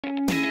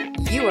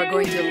You are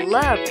going to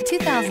love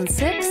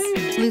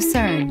 2006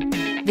 Lucerne.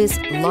 This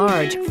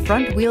large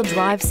front-wheel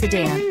drive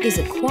sedan is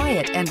a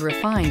quiet and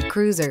refined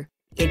cruiser.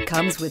 It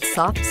comes with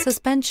soft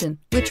suspension,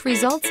 which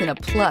results in a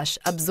plush,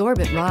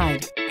 absorbent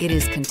ride. It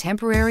is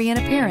contemporary in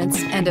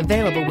appearance and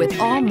available with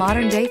all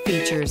modern-day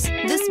features.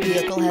 This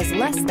vehicle has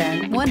less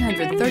than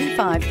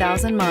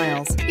 135,000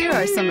 miles. Here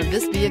are some of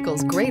this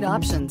vehicle's great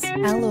options: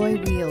 alloy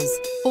wheels,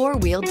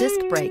 four-wheel disc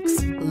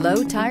brakes,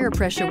 low tire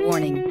pressure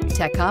warning,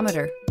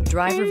 tachometer,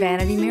 driver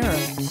vanity mirror,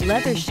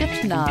 leather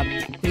shift knob,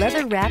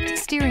 leather-wrapped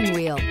steering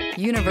wheel,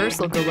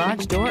 universal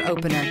garage door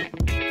opener,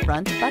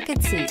 front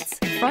bucket seats,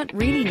 front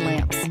reading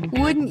lamps.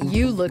 Wouldn't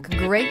you look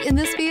great in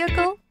this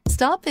vehicle?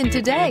 Stop in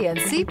today and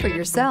see for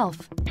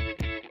yourself.